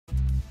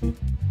HVA,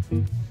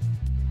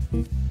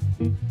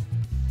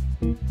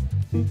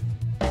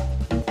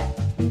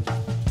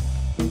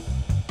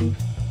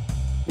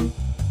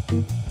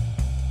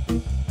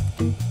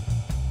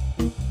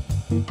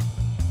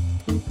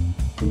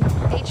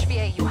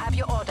 you have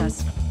your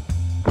orders.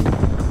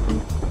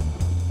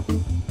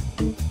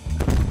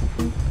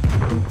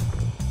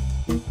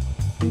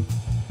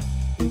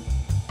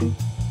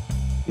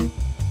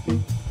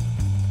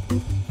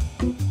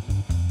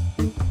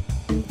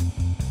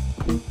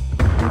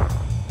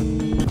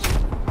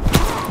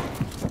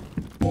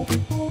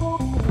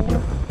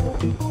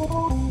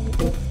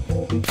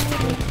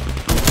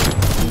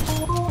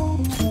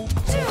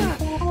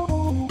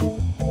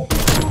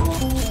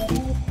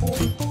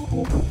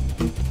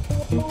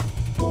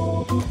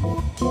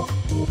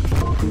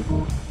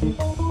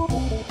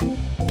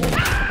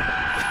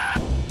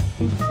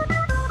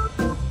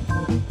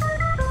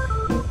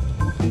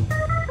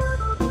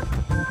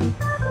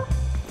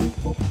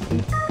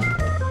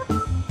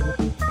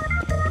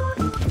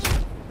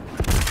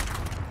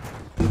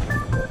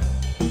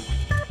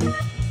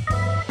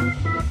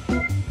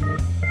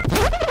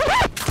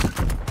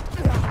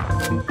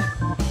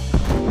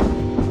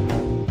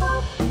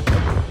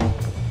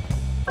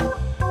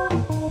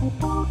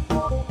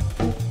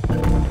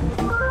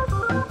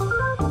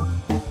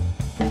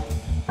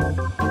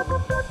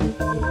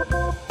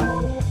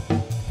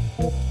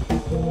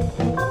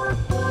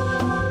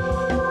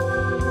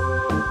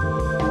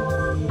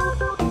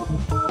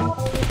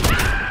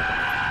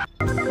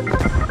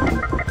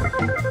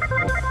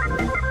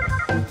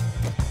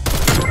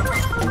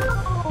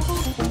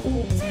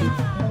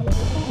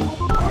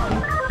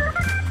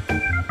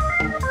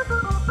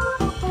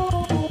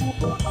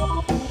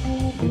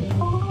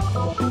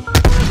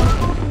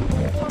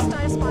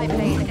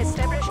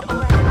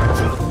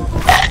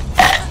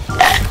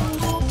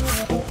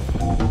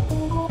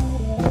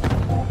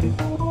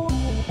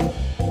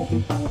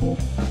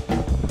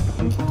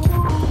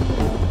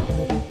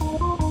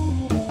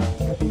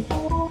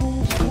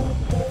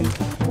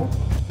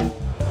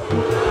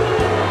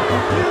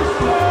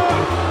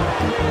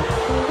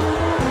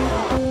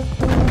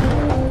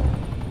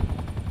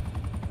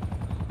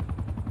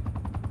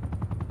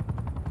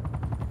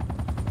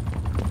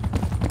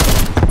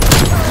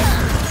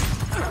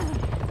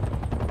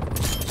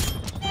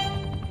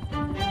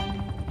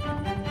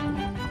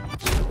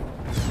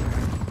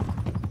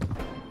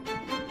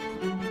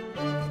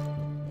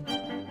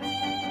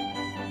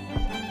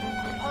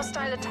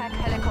 Hostile attack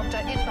helicopter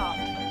inbound.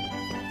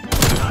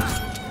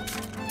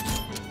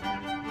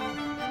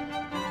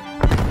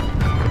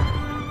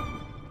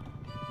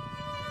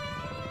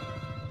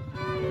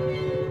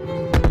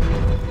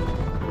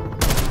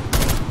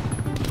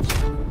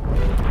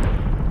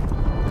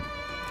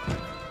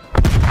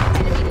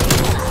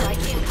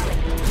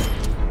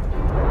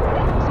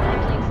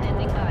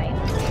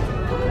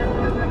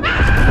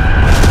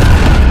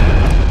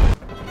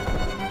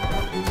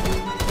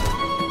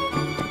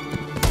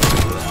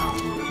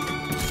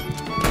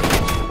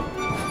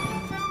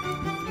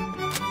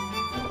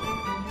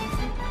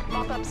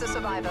 Mop up the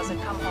survivors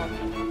and come home.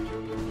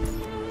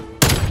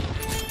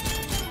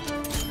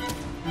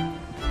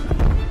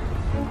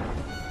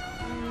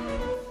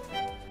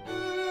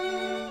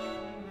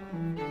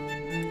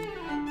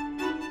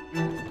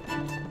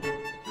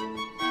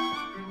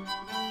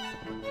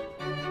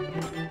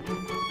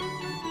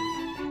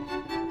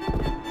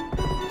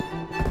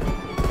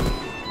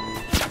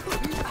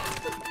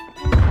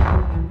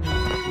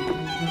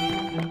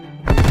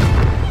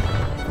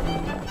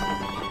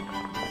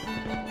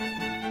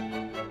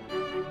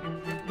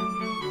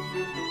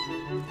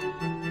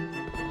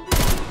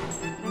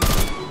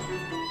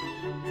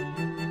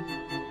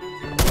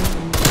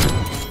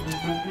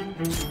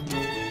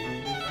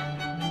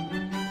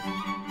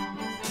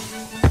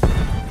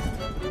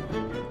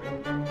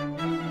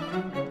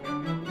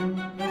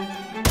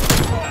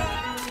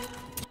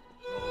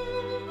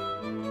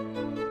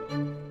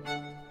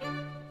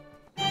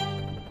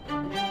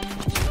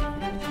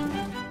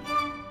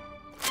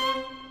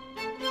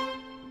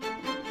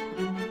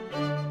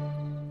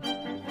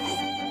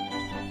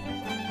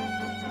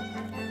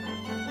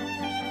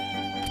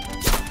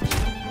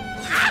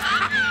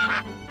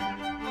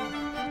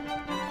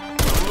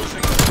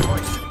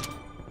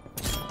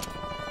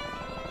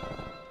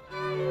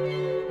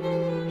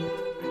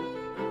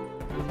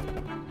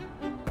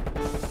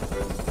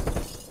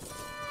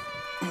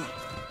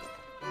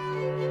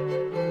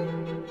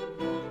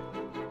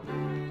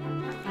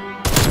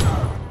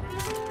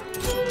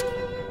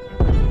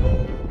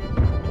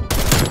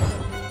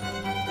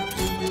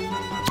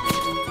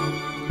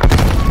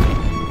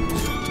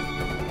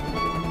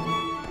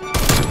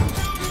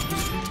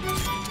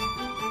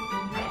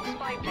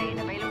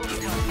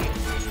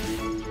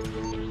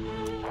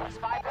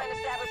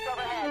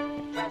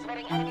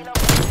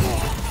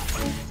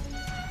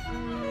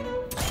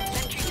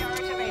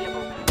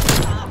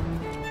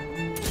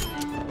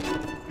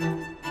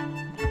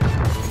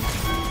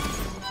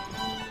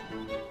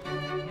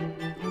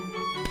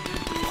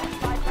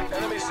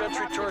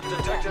 Sentry turret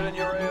detected in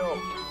your AO.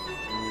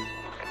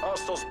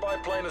 Hostile spy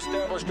plane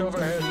established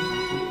overhead.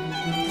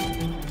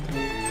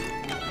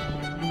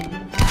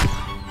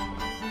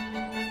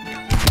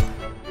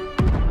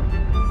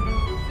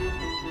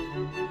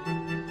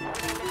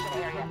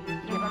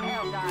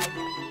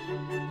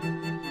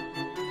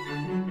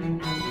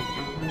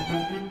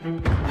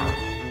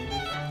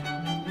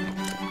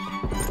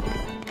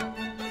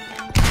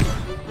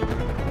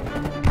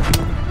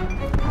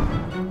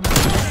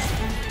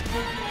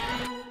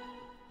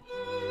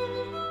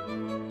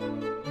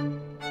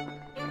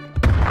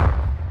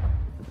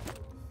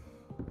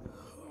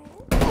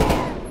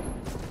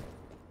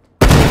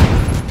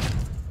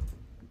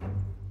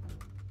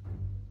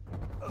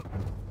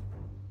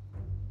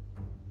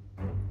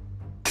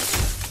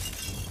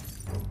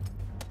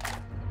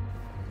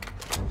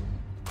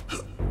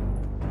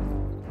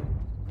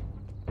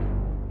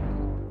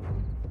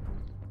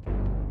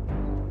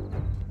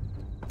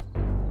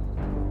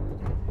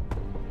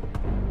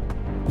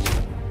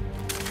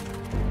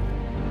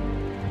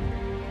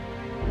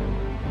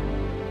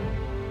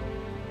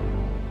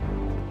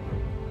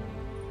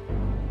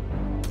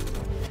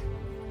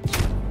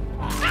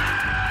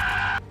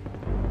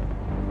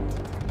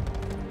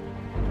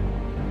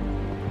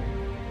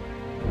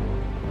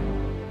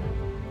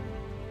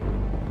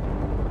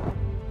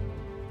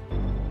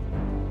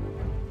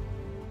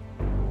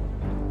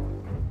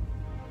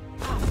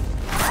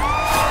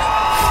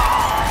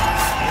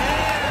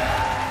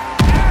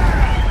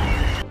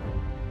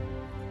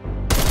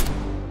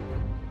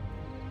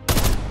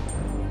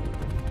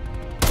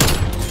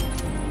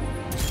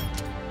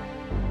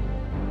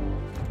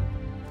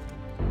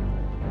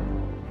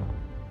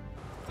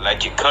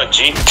 Like you cut,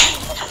 G.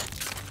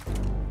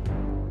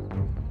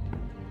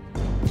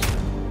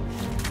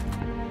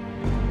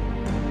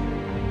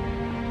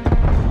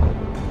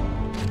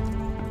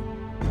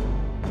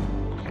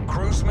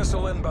 Cruise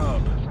missile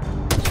inbound.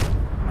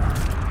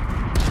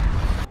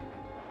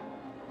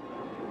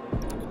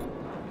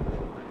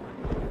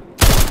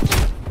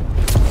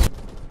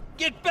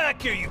 Get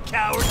back here, you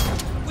coward!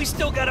 We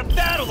still got a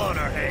battle on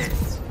our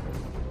hands!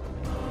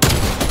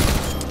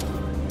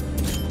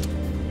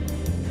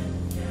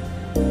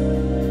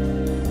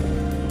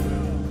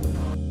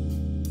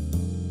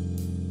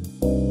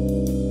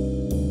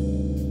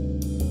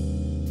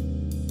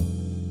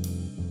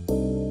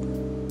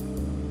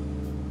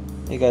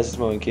 Hey guys, it's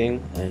Mo and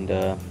King, and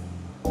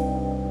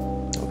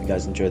hope you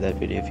guys enjoyed that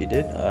video. If you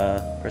did,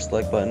 press the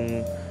like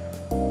button,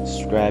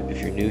 subscribe if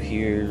you're new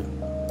here,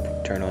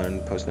 turn on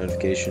post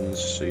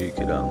notifications so you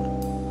could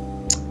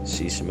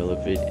see similar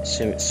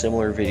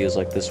videos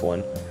like this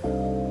one,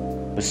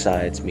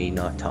 besides me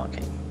not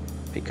talking,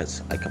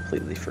 because I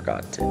completely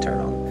forgot to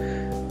turn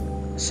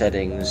on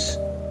settings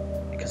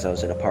because I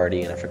was in a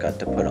party and I forgot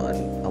to put on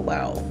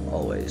allow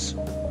always.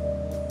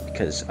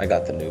 Because I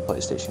got the new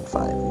PlayStation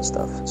 5 and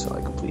stuff, so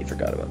I completely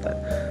forgot about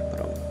that. But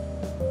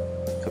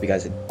hope you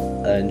guys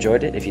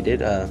enjoyed it. If you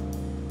did,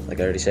 like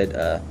I already said,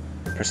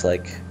 press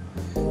like,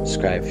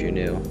 subscribe if you're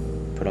new,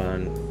 put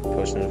on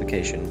post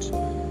notifications if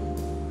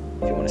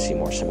you want to see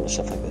more similar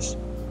stuff like this.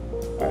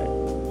 Alright,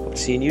 hope to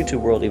see you in YouTube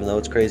world, even though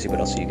it's crazy, but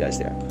I'll see you guys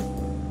there.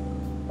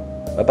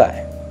 Bye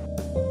bye.